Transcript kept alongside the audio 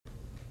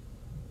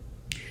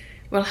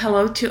Well,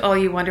 hello to all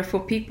you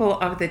wonderful people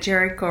of the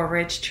Jericho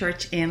Ridge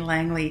Church in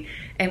Langley,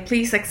 and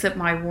please accept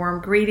my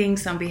warm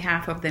greetings on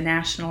behalf of the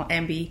National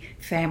MB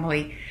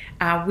family.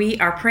 We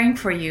are praying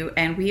for you,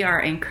 and we are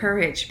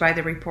encouraged by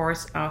the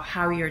reports of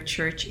how your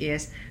church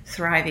is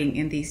thriving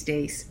in these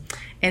days.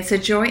 It's a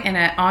joy and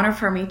an honor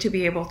for me to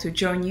be able to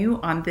join you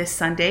on this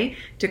Sunday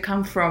to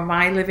come from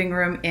my living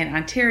room in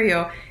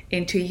Ontario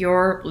into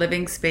your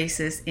living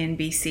spaces in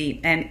BC.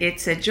 And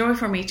it's a joy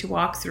for me to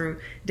walk through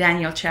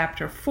Daniel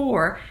chapter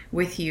 4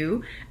 with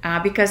you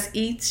because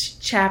each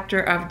chapter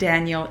of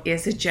Daniel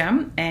is a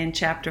gem, and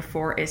chapter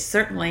 4 is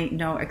certainly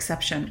no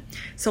exception.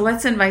 So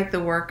let's invite the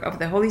work of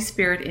the Holy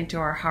Spirit into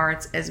our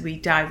hearts as we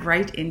dive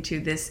right into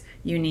this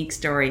unique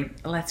story.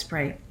 Let's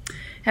pray.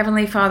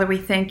 Heavenly Father, we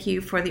thank you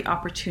for the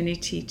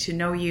opportunity to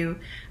know you,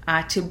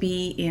 to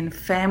be in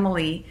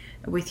family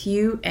with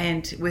you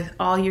and with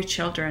all your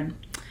children.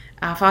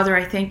 Father,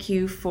 I thank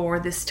you for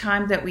this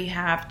time that we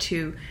have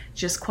to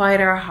just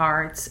quiet our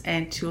hearts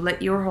and to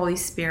let your Holy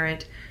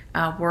Spirit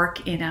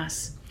work in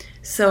us.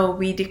 So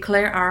we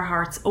declare our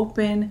hearts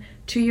open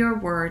to your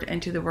word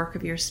and to the work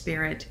of your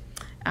Spirit.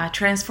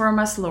 Transform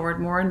us, Lord,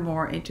 more and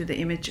more into the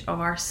image of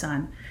our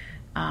Son,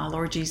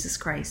 Lord Jesus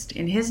Christ.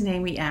 In his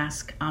name we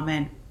ask,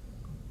 Amen.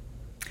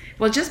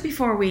 Well, just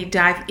before we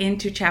dive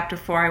into chapter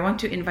 4, I want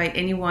to invite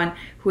anyone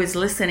who is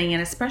listening,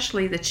 and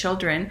especially the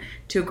children,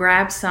 to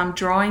grab some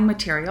drawing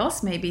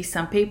materials, maybe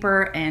some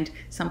paper and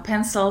some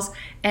pencils,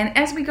 and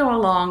as we go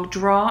along,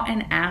 draw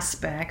an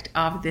aspect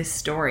of this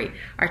story.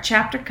 Our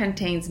chapter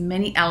contains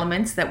many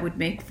elements that would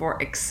make for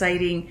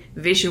exciting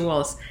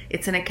visuals.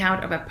 It's an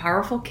account of a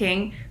powerful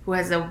king who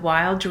has a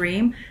wild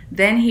dream.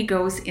 Then he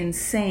goes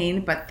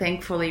insane, but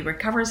thankfully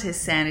recovers his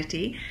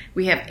sanity.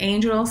 We have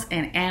angels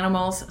and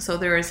animals, so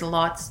there is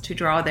lots to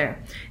draw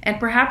there. And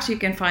perhaps you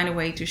can find a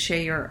way to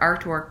share your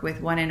artwork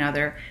with one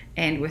another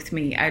and with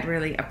me. I'd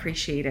really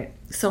appreciate it.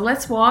 So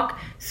let's walk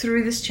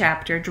through this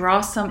chapter,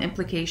 draw some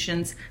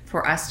implications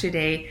for us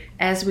today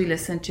as we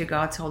listen to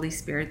God's Holy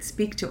Spirit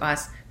speak to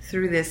us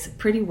through this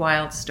pretty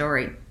wild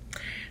story.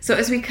 So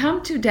as we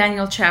come to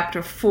Daniel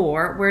chapter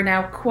 4, we're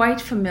now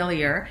quite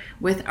familiar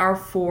with our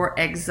 4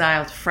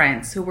 exiled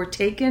friends who were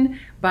taken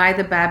by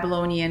the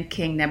Babylonian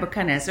king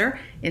Nebuchadnezzar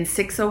in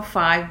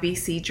 605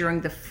 BC during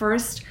the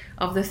first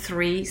of the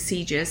 3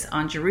 sieges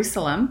on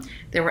Jerusalem.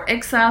 They were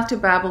exiled to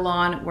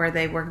Babylon, where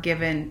they were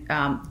given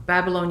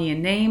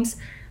Babylonian names,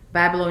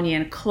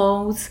 Babylonian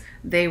clothes.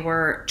 They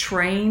were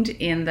trained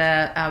in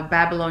the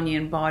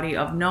Babylonian body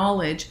of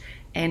knowledge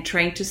and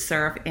trained to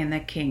serve in the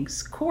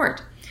king's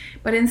court.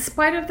 But in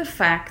spite of the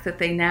fact that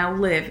they now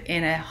live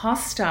in a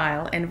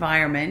hostile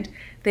environment,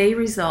 they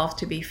resolve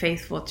to be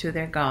faithful to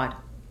their God.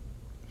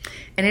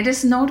 And it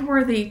is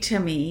noteworthy to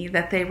me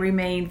that they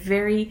remain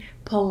very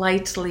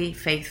politely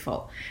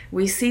faithful.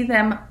 We see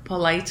them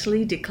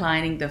politely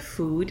declining the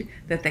food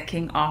that the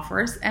king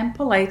offers and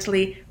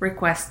politely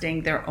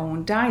requesting their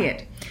own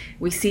diet.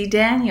 We see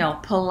Daniel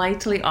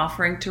politely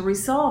offering to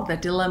resolve the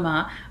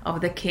dilemma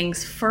of the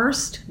king's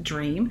first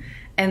dream,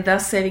 and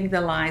thus saving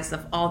the lives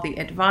of all the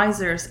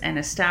advisors and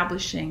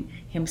establishing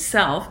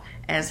himself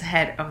as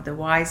head of the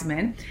wise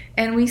men.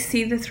 And we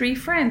see the 3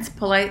 friends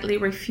politely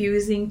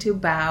refusing to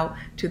bow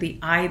to the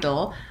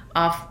idol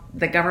of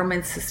the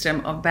government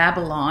system of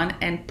Babylon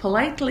and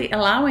politely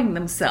allowing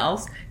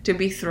themselves to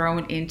be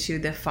thrown into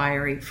the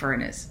fiery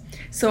furnace.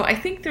 So I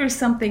think there's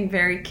something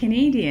very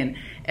Canadian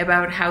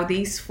about how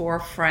these 4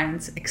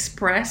 friends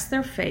express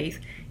their faith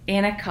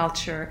in a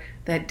culture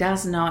that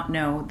does not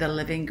know the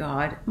living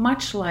God,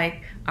 much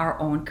like our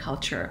own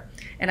culture.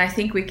 And I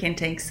think we can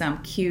take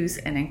some cues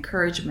and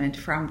encouragement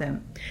from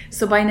them.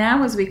 So by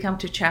now, as we come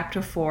to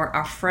chapter 4,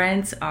 our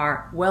friends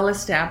are well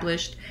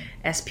established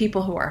as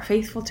people who are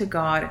faithful to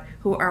God,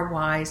 who are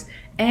wise,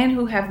 and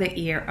who have the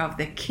ear of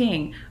the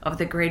king of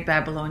the great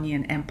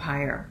Babylonian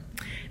Empire.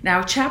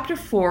 Now, chapter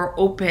 4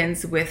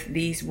 opens with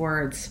these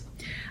words: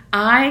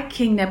 I,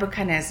 King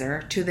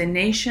Nebuchadnezzar, to the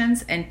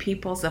nations and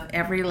peoples of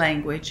every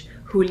language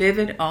who live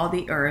in all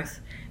the earth,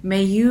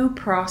 may you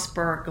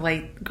prosper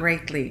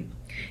greatly.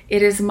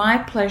 It is my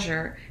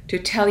pleasure to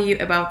tell you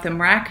about the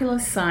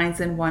miraculous signs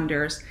and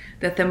wonders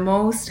that the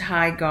Most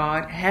High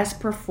God has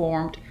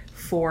performed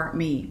for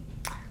me.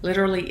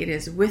 Literally, it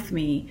is with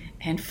me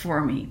and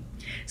for me.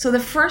 So the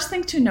first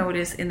thing to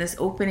notice in this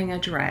opening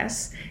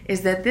address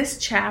is that this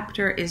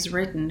chapter is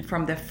written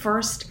from the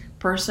first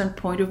person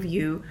point of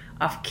view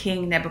of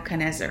King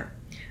Nebuchadnezzar.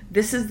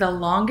 This is the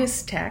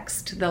longest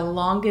text, the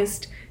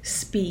longest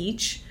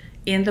speech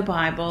in the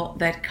Bible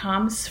that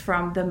comes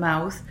from the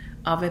mouth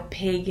of a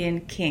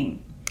pagan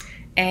king.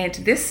 And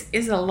this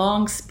is a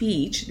long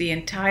speech. The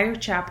entire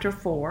chapter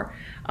 4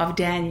 of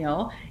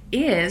Daniel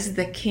is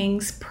the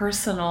king's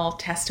personal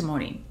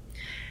testimony.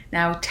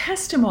 Now,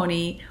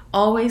 testimony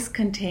always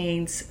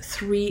contains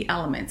 3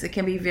 elements. It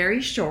can be very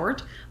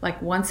short,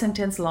 like 1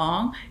 sentence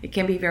long. It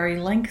can be very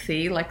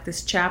lengthy, like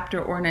this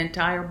chapter or an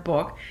entire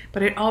book,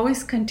 but it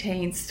always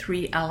contains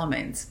 3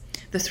 elements.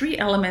 The 3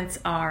 elements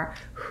are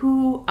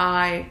who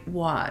I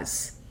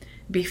was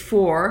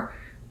before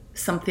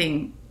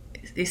something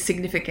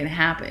significant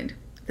happened.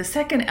 The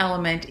second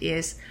element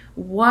is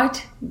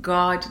what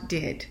God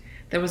did.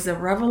 There was a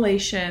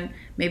revelation,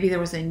 maybe there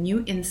was a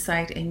new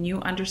insight, a new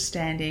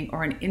understanding,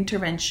 or an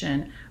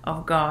intervention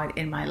of God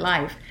in my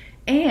life.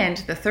 And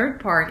the third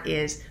part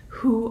is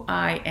who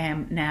I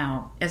am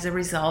now as a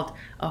result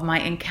of my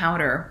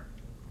encounter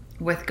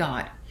with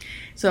God.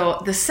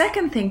 So the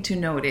second thing to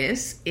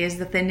notice is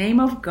that the name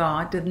of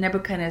God that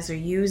Nebuchadnezzar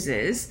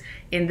uses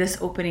in this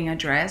opening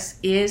address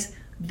is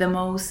the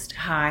Most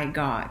High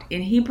God.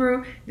 In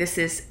Hebrew, this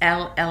is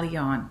El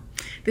Elyon.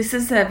 This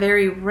is a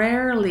very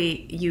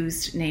rarely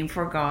used name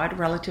for God,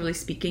 relatively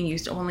speaking,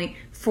 used only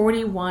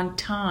 41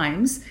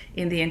 times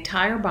in the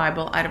entire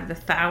Bible out of the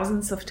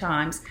thousands of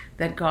times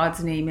that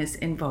God's name is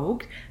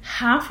invoked.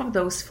 Half of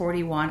those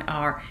 41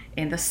 are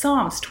in the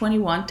Psalms,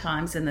 21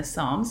 times in the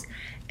Psalms.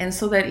 And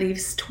so that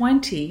leaves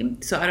 20.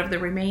 So out of the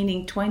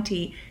remaining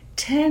 20,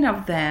 10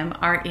 of them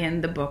are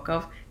in the book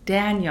of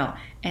Daniel,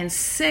 and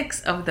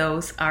 6 of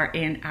those are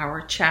in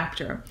our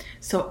chapter.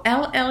 So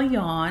El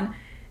Elyon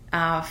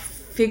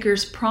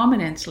figures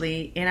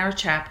prominently in our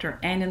chapter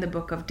and in the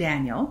book of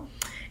Daniel.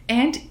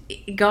 And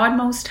God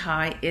Most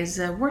High is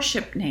a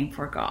worship name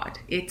for God.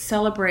 It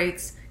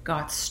celebrates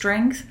God's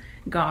strength,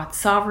 God's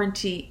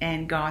sovereignty,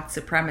 and God's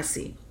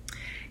supremacy.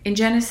 In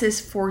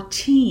Genesis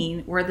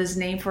 14, where this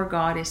name for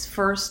God is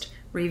first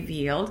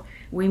revealed,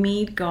 we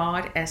meet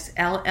God as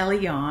El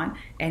Elyon,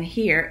 and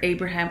here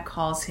Abraham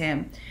calls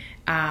him,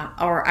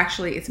 or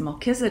actually it's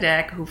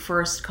Melchizedek who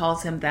first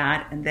calls him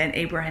that, and then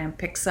Abraham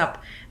picks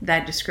up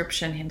that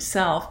description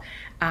himself.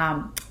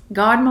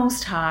 God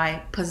Most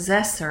High,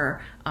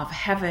 possessor of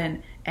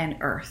heaven and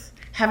earth.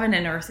 Heaven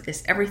and earth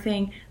is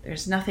everything.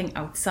 There's nothing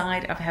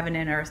outside of heaven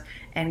and earth,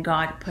 and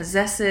God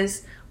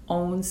possesses,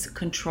 owns,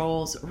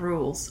 controls,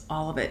 rules,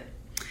 all of it.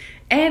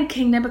 And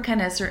King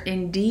Nebuchadnezzar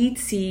indeed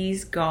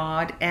sees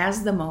God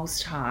as the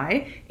Most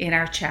High in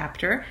our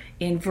chapter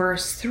in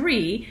verse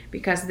 3,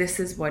 because this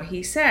is what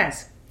he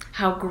says.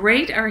 How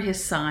great are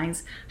his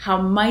signs, how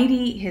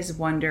mighty his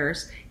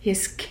wonders.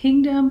 His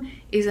kingdom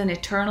is an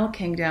eternal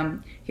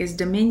kingdom. His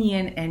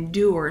dominion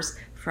endures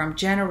from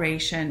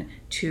generation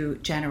to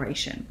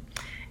generation.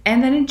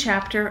 And then in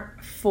chapter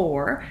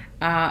 4,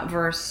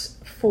 verse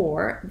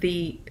 4,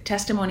 the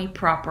testimony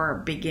proper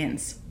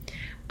begins.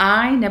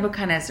 I,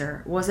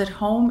 Nebuchadnezzar, was at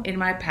home in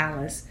my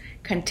palace,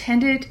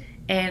 contented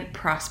and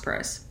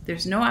prosperous.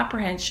 There's no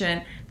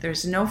apprehension,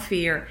 there's no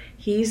fear.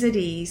 He's at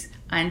ease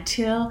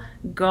until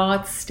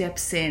God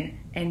steps in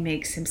and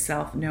makes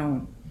himself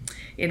known.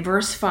 In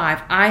verse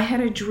 5, I had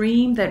a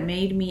dream that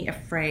made me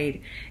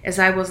afraid. As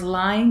I was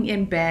lying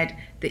in bed,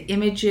 the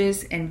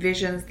images and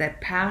visions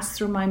that passed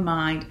through my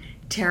mind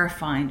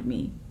terrified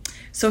me.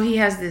 So he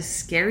has this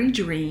scary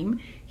dream.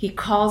 He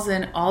calls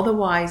in all the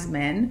wise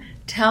men,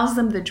 tells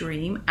them the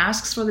dream,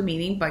 asks for the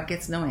meaning, but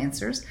gets no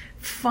answers.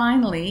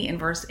 Finally, in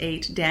verse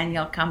 8,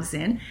 Daniel comes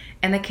in,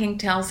 and the king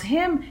tells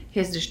him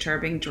his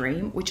disturbing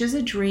dream, which is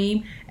a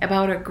dream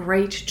about a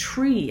great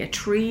tree, a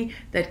tree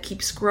that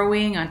keeps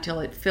growing until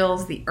it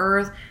fills the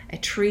earth, a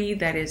tree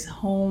that is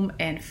home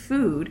and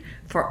food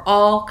for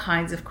all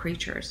kinds of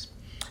creatures.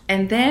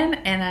 And then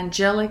an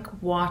angelic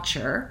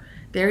watcher,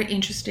 very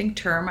interesting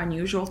term,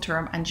 unusual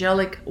term,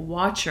 angelic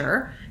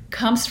watcher,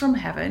 comes from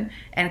heaven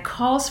and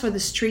calls for the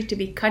street to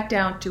be cut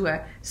down to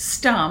a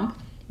stump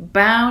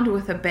bound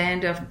with a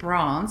band of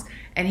bronze,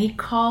 and he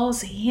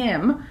calls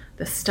him,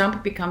 the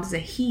stump becomes a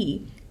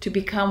he, to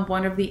become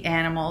one of the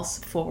animals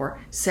for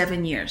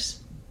 7 years.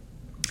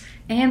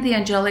 And the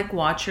angelic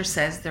watcher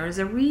says there is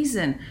a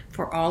reason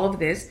for all of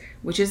this,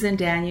 which is in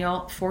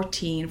Daniel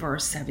 14,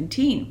 verse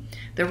 17.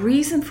 The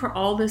reason for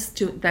all this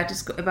that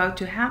is about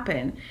to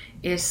happen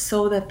is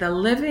so that the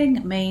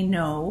living may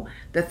know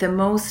that the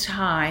Most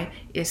High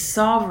is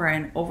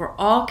sovereign over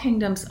all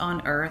kingdoms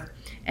on earth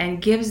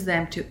and gives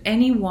them to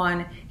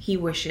anyone he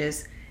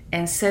wishes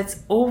and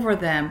sets over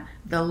them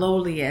the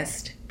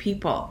lowliest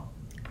people.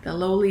 The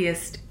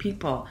lowliest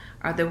people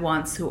are the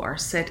ones who are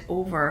set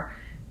over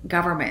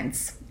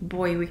governments.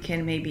 Boy, we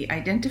can maybe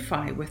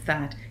identify with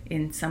that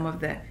in some of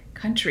the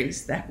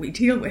countries that we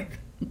deal with.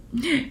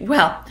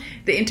 Well,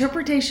 the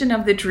interpretation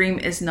of the dream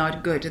is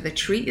not good. The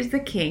tree is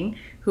the king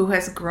who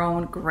has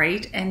grown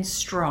great and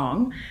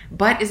strong,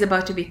 but is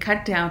about to be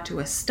cut down to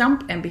a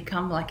stump and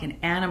become like an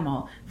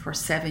animal for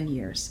 7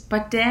 years.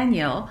 But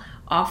Daniel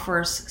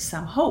offers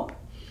some hope,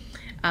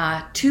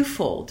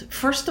 twofold.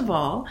 First of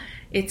all,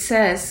 it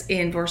says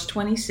in verse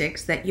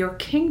 26 that your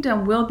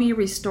kingdom will be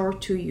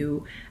restored to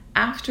you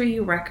after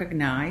you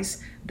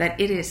recognize that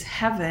it is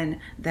heaven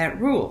that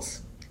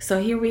rules. So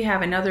here we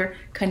have another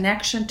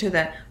connection to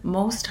the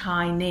Most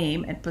High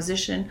name and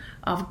position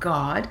of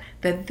God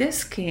that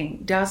this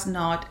king does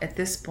not at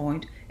this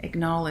point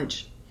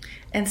acknowledge.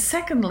 And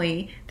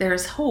secondly, there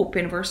is hope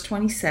in verse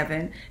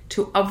 27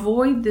 to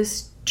avoid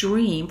this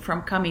dream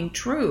from coming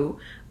true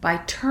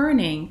by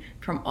turning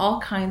from all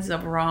kinds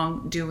of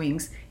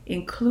wrongdoings,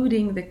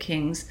 including the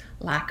king's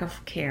lack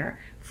of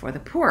care for the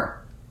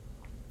poor.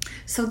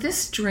 So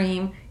this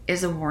dream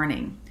is a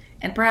warning.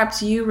 And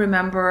perhaps you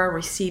remember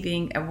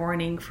receiving a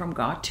warning from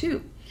God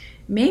too.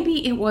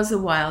 Maybe it was a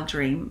wild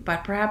dream,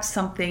 but perhaps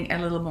something a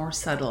little more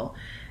subtle.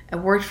 A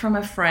word from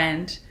a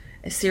friend,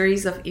 a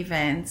series of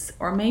events,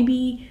 or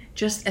maybe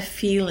just a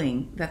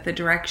feeling that the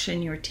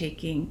direction you're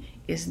taking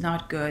is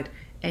not good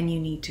and you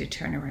need to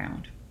turn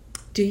around.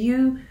 Do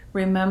you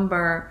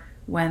remember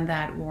when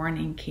that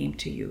warning came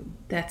to you?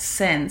 That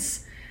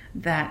sense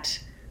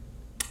that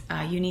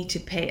you need to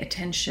pay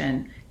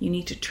attention, you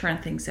need to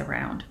turn things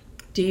around.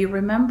 Do you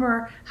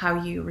remember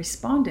how you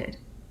responded?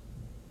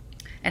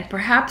 And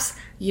perhaps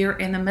you're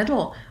in the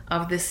middle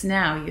of this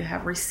now. You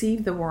have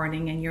received the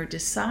warning and you're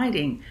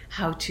deciding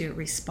how to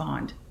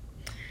respond.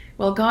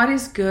 Well, God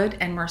is good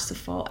and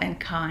merciful and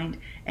kind,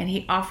 and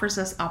He offers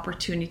us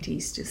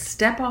opportunities to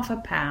step off a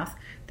path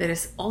that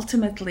is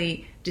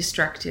ultimately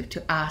destructive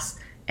to us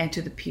and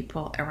to the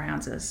people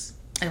around us.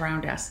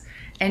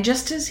 And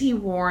just as He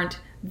warned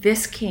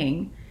this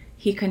king,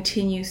 He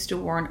continues to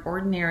warn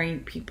ordinary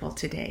people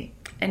today.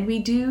 And we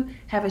do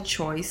have a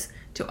choice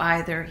to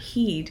either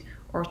heed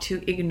or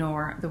to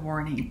ignore the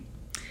warning.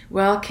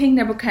 Well, King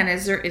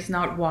Nebuchadnezzar is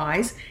not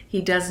wise.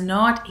 He does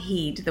not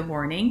heed the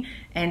warning,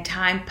 and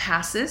time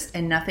passes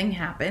and nothing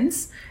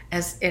happens,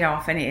 as it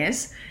often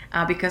is,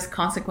 because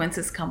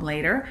consequences come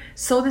later.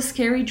 So the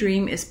scary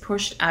dream is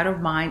pushed out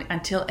of mind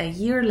until a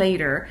year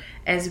later,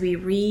 as we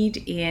read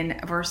in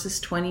verses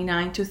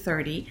 29 to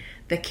 30,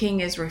 the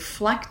king is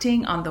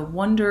reflecting on the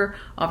wonder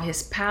of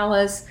his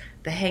palace.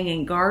 The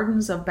hanging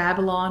gardens of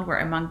Babylon were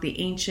among the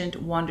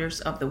ancient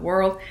wonders of the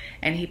world.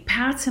 And he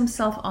pats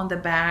himself on the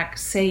back,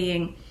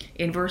 saying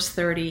in verse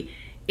 30,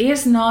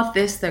 "Is not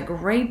this the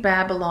great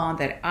Babylon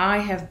that I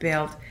have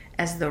built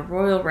as the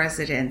royal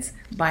residence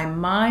by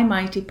my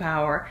mighty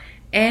power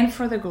and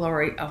for the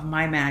glory of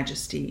my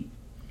majesty?"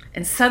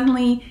 And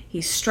suddenly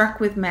he's struck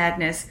with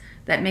madness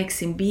that makes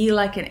him be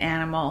like an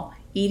animal,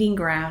 eating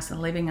grass and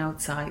living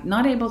outside,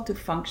 not able to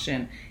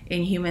function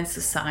in human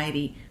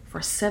society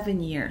for 7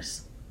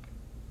 years.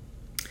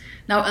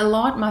 Now, a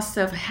lot must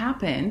have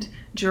happened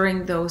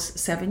during those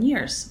 7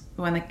 years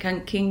when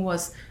the king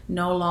was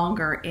no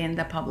longer in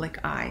the public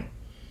eye.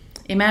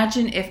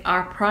 Imagine if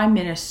our prime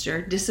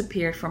minister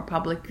disappeared from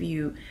public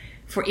view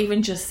for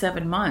even just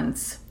 7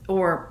 months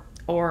or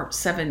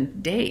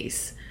 7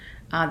 days.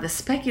 The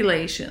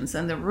speculations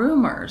and the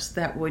rumors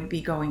that would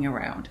be going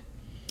around.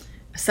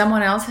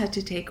 Someone else had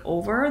to take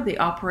over the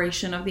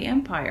operation of the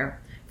empire.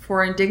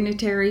 Foreign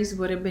dignitaries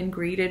would have been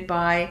greeted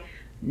by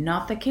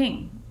 "not the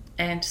king,"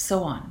 and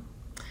so on.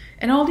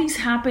 And all these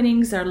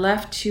happenings are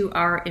left to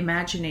our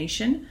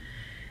imagination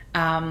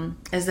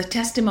as the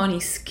testimony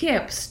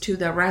skips to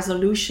the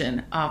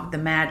resolution of the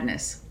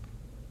madness.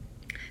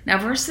 Now,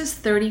 verses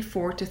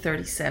 34 to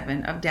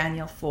 37 of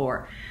Daniel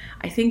 4,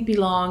 I think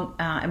belong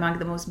among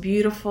the most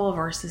beautiful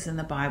verses in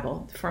the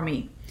Bible for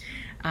me.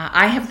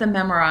 I have them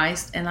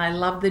memorized, and I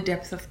love the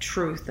depth of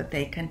truth that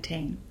they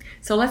contain.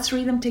 So let's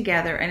read them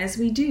together. And as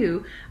we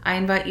do, I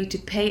invite you to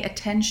pay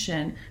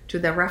attention to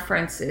the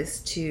references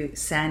to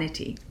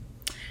sanity.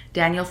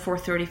 Daniel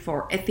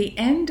 4:34, "At the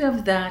end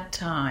of that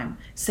time,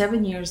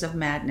 7 years of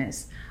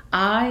madness,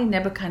 I,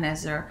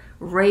 Nebuchadnezzar,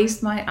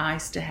 raised my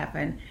eyes to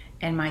heaven,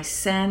 and my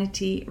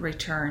sanity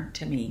returned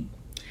to me.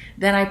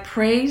 Then I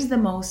praised the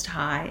Most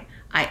High.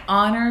 I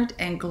honored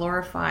and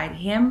glorified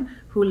Him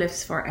who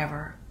lives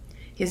forever.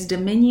 His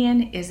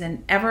dominion is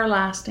an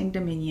everlasting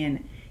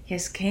dominion.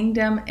 His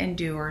kingdom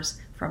endures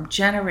from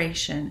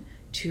generation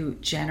to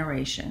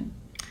generation."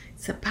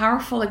 It's a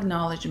powerful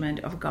acknowledgement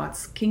of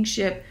God's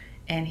kingship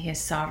and His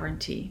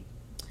sovereignty.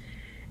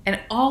 "And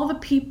all the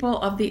people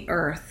of the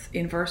earth,"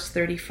 in verse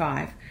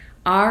 35,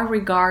 "are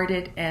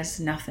regarded as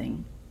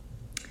nothing.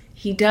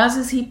 He does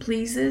as He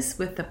pleases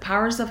with the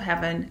powers of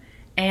heaven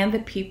and the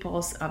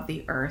peoples of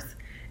the earth,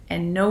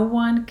 and no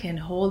one can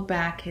hold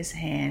back His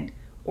hand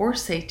or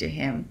say to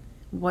Him,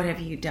 'What have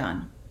you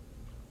done?'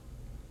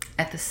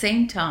 At the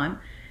same time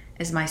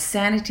as my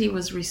sanity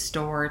was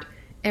restored,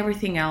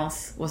 everything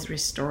else was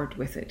restored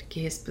with it."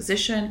 His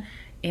position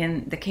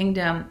in the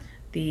kingdom,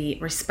 the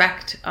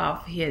respect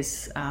of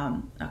His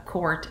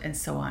court, and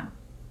so on.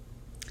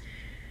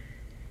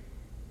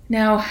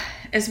 Now,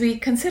 as we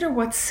consider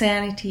what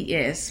sanity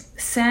is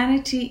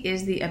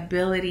the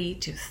ability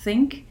to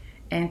think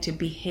and to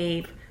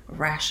behave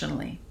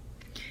rationally.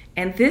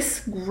 And this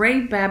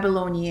great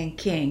Babylonian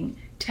king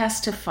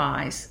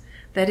testifies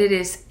that it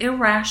is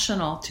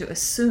irrational to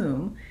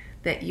assume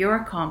that your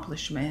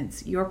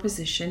accomplishments, your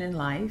position in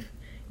life,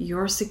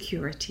 your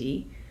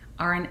security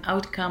are an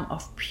outcome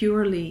of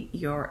purely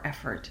your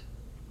effort.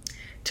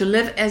 To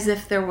live as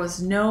if there was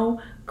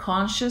no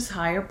conscious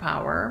higher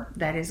power,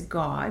 that is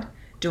God,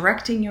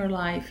 directing your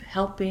life,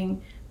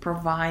 helping,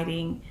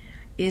 providing,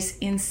 is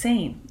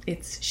insane.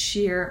 It's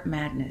sheer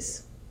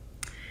madness.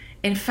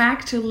 In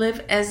fact, to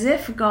live as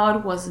if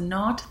God was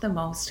not the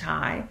Most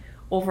High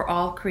over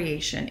all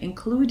creation,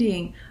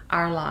 including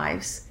our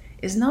lives,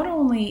 is not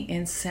only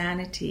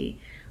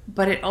insanity,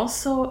 but it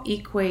also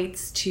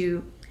equates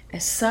to a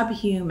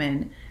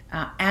subhuman,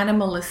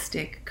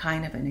 animalistic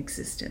kind of an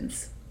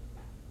existence.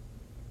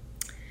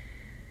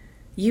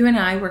 You and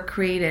I were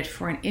created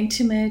for an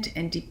intimate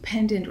and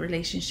dependent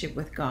relationship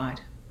with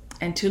God.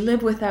 And to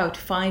live without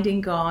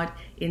finding God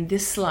in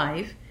this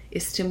life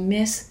is to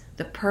miss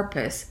the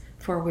purpose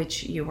for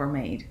which you were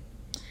made.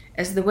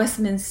 As the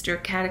Westminster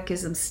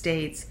Catechism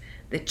states,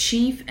 the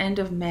chief end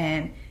of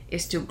man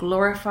is to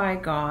glorify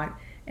God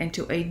and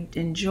to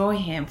enjoy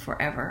Him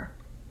forever.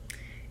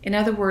 In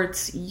other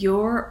words,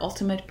 your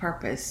ultimate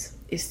purpose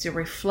is to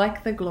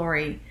reflect the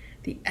glory,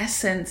 the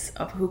essence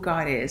of who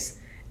God is,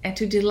 and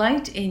to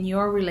delight in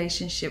your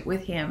relationship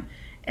with Him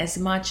as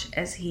much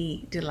as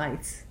He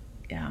delights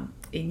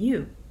in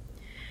you.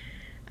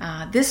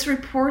 This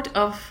report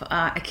of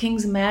a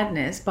king's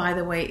madness, by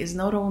the way, is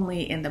not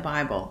only in the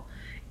Bible,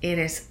 it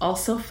is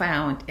also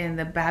found in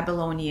the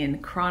Babylonian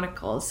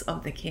Chronicles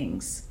of the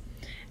Kings.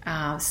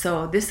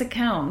 So this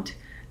account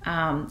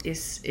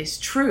is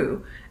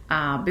true,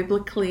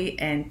 biblically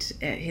and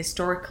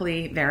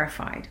historically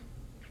verified.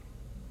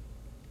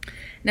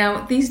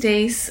 Now, these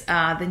days,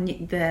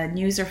 the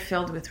news are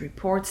filled with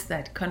reports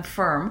that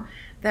confirm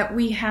that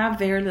we have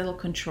very little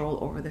control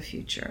over the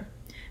future.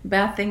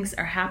 Bad things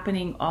are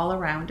happening all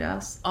around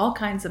us, all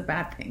kinds of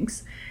bad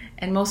things,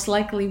 and most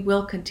likely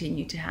will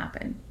continue to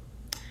happen.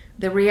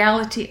 The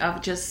reality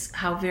of just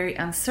how very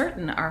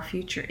uncertain our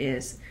future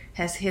is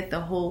has hit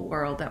the whole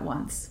world at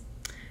once.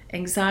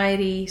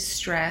 Anxiety,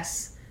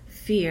 stress,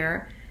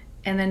 fear,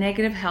 and the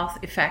negative health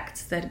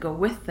effects that go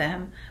with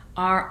them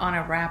are on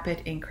a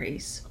rapid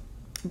increase.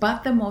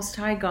 But the Most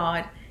High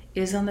God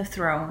is on the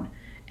throne,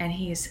 and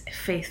He is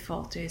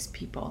faithful to His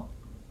people.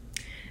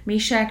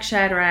 Meshach,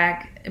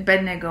 Shadrach,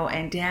 Abednego,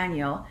 and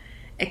Daniel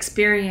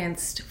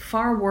experienced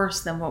far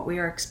worse than what we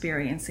are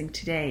experiencing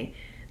today.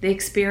 They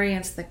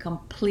experienced the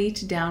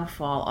complete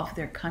downfall of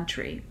their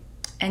country,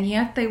 and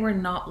yet they were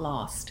not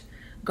lost.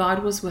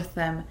 God was with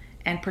them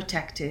and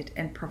protected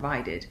and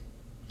provided.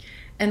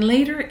 And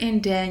later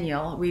in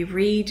Daniel, we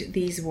read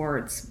these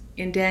words.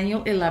 In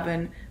Daniel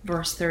 11,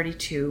 verse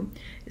 32,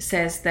 it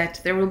says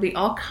that there will be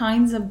all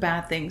kinds of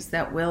bad things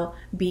that will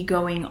be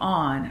going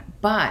on,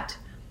 but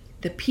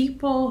the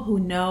people who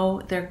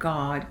know their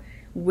God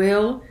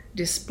will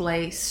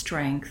display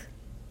strength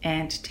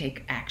and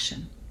take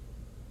action.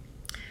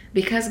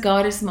 Because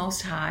God is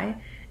most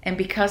high, and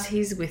because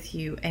He's with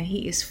you and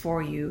He is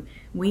for you,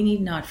 we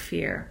need not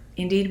fear.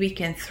 Indeed, we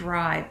can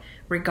thrive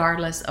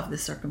regardless of the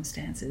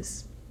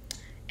circumstances.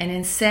 And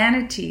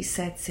insanity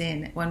sets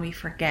in when we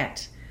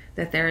forget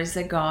that there is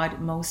a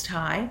God most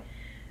high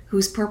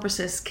whose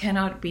purposes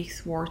cannot be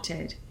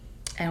thwarted,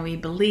 and we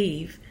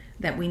believe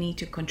that we need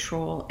to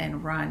control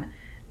and run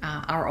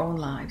our own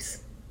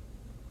lives.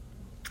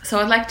 So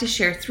I'd like to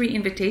share 3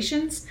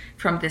 invitations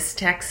from this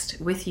text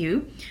with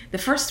you. The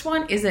first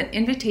one is an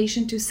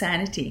invitation to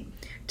sanity,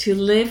 to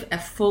live a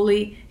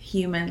fully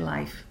human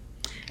life.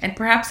 And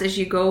perhaps as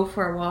you go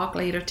for a walk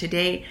later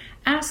today,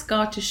 ask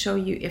God to show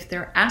you if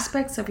there are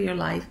aspects of your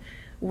life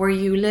where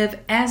you live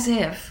as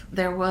if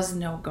there was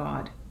no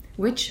God,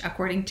 which,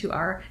 according to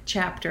our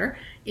chapter,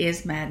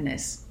 is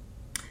madness.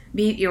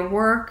 Be it your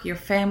work, your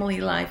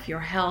family life, your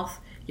health,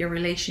 your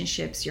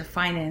relationships, your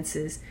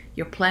finances,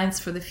 your plans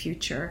for the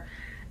future,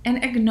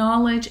 and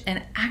acknowledge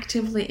and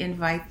actively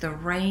invite the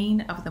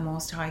reign of the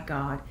Most High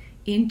God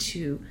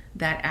into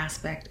that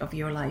aspect of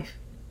your life.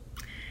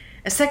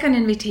 A second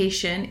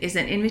invitation is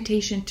an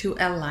invitation to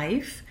a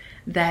life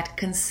that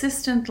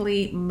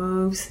consistently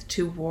moves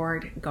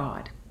toward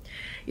God.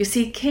 You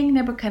see, King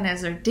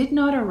Nebuchadnezzar did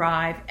not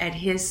arrive at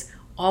his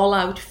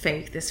all-out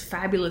faith, this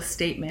fabulous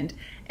statement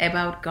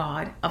about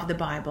God of the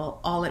Bible,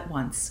 all at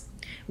once.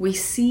 We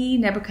see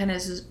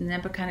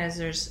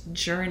Nebuchadnezzar's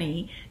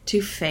journey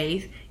to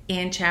faith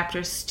in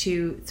chapters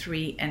 2,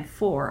 3, and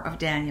 4 of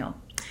Daniel.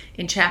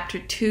 In chapter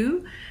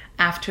 2,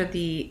 after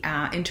the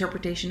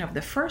interpretation of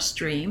the first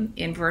dream,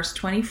 in verse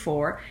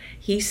 24,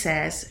 he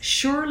says,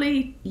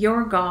 "Surely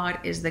your God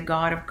is the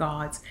God of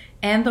gods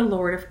and the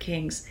Lord of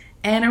kings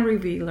and a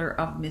revealer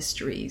of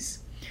mysteries."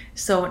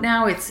 So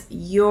now it's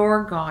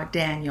your God,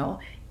 Daniel,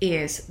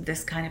 is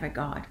this kind of a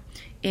God.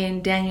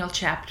 In Daniel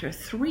chapter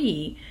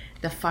 3,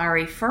 the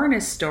fiery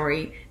furnace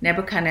story,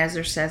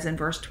 Nebuchadnezzar says in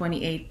verse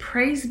 28,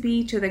 "Praise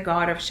be to the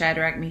God of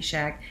Shadrach,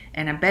 Meshach,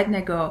 and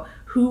Abednego,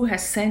 who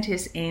has sent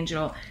his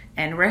angel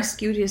and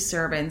rescued his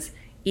servants,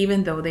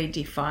 even though they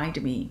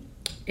defied me."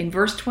 In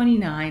verse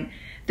 29,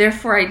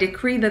 "Therefore I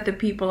decree that the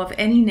people of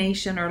any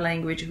nation or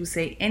language who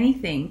say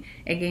anything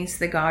against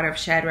the God of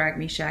Shadrach,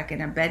 Meshach,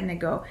 and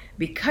Abednego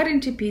be cut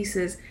into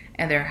pieces,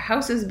 and their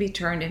houses be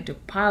turned into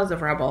piles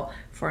of rubble,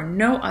 for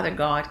no other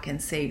God can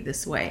save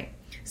this way."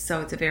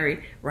 So it's a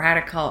very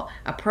radical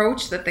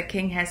approach that the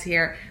king has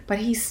here, but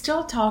he's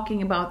still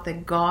talking about the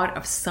God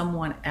of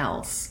someone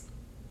else.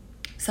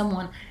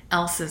 Someone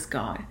else's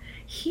God.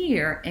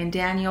 Here in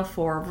Daniel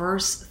 4,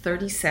 verse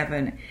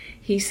 37,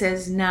 he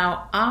says,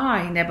 "Now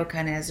I,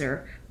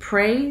 Nebuchadnezzar,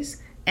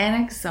 praise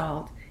and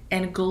exalt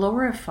and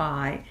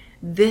glorify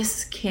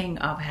this King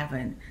of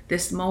heaven,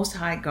 this Most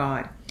High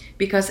God,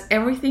 because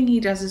everything he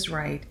does is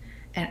right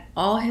and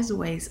all his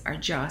ways are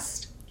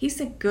just."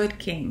 He's a good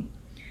king.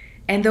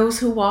 And those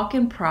who walk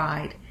in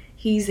pride,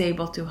 he's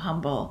able to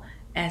humble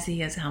as he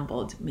has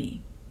humbled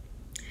me.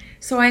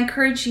 So I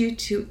encourage you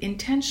to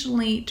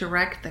intentionally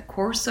direct the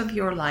course of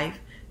your life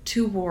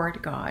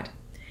toward God.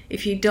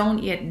 If you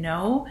don't yet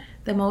know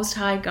the Most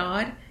High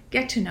God,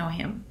 get to know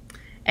him.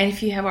 And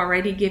if you have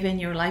already given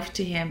your life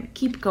to him,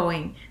 keep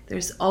going.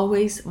 There's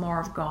always more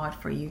of God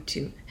for you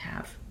to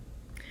have.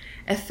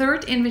 A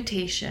third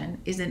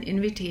invitation is an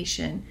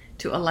invitation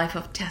to a life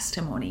of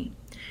testimony.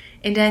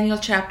 In Daniel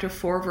chapter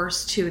 4,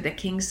 verse 2, the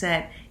king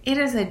said, "It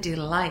is a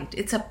delight,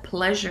 it's a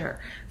pleasure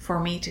for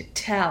me to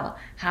tell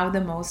how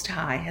the Most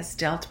High has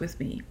dealt with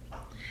me."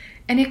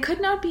 And it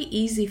could not be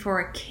easy for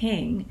a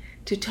king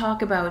to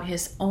talk about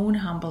his own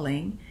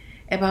humbling,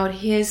 about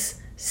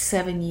his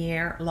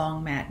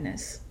 7-year-long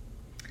madness.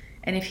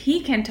 And if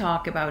he can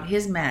talk about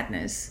his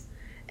madness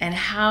and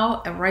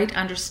how a right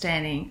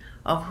understanding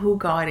of who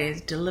God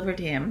is delivered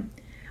him,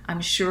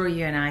 I'm sure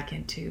you and I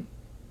can too.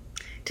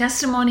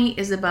 Testimony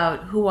is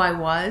about who I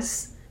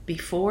was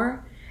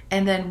before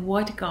and then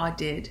what God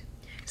did.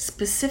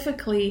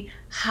 Specifically,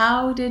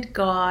 how did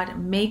God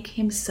make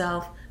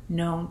himself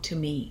known to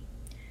me?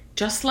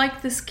 Just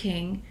like this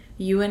king,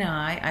 you and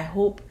I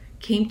hope,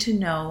 came to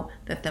know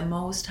that the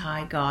Most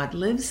High God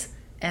lives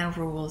and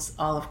rules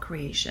all of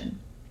creation.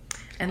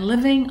 And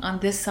living on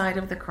this side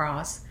of the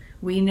cross,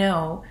 we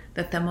know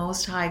that the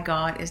Most High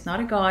God is not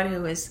a God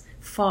who is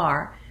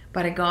far,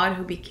 but a God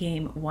who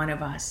became one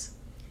of us.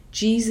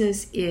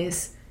 Jesus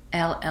is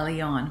El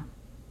Elyon.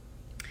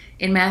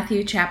 In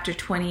Matthew chapter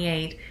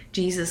 28,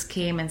 Jesus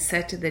came and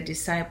said to the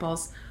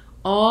disciples,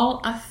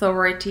 "All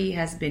authority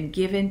has been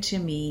given to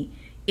me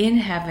in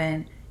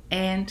heaven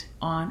and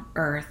on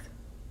earth."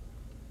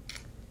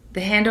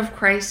 The hand of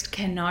Christ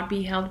cannot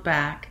be held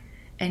back,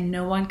 and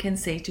no one can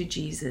say to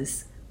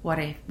Jesus, what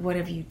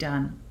have you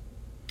done?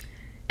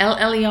 El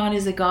Elyon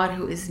is a God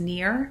who is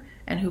near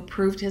and who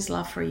proved his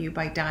love for you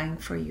by dying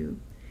for you.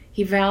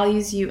 He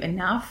values you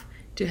enough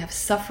to have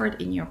suffered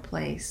in your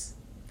place,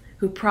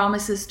 who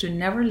promises to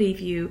never leave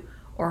you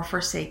or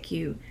forsake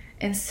you,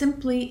 and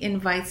simply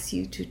invites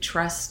you to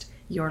trust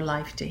your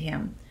life to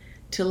him,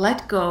 to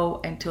let go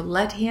and to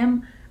let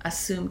him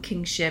assume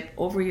kingship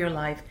over your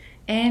life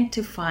and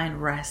to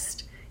find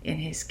rest in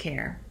his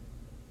care.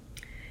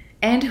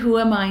 And who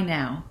am I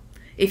now?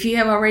 If you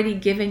have already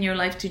given your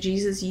life to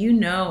Jesus, you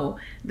know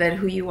that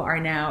who you are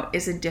now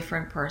is a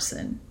different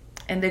person.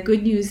 And the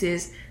good news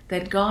is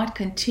that God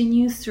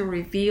continues to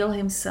reveal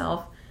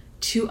himself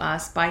to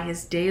us by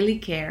his daily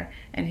care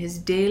and his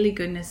daily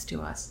goodness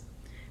to us.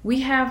 We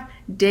have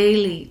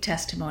daily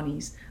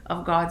testimonies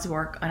of God's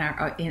work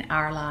in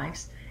our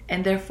lives,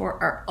 and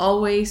therefore are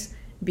always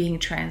being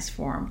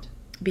transformed,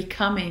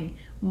 becoming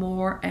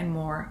more and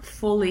more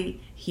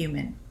fully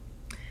human.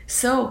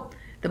 So,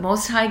 the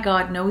Most High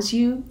God knows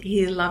you,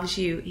 he loves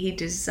you, he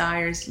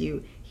desires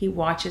you, he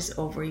watches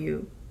over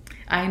you.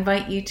 I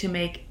invite you to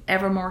make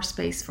ever more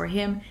space for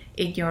him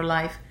in your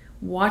life,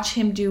 watch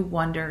him do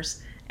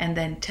wonders, and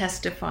then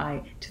testify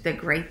to the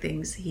great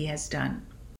things he has done.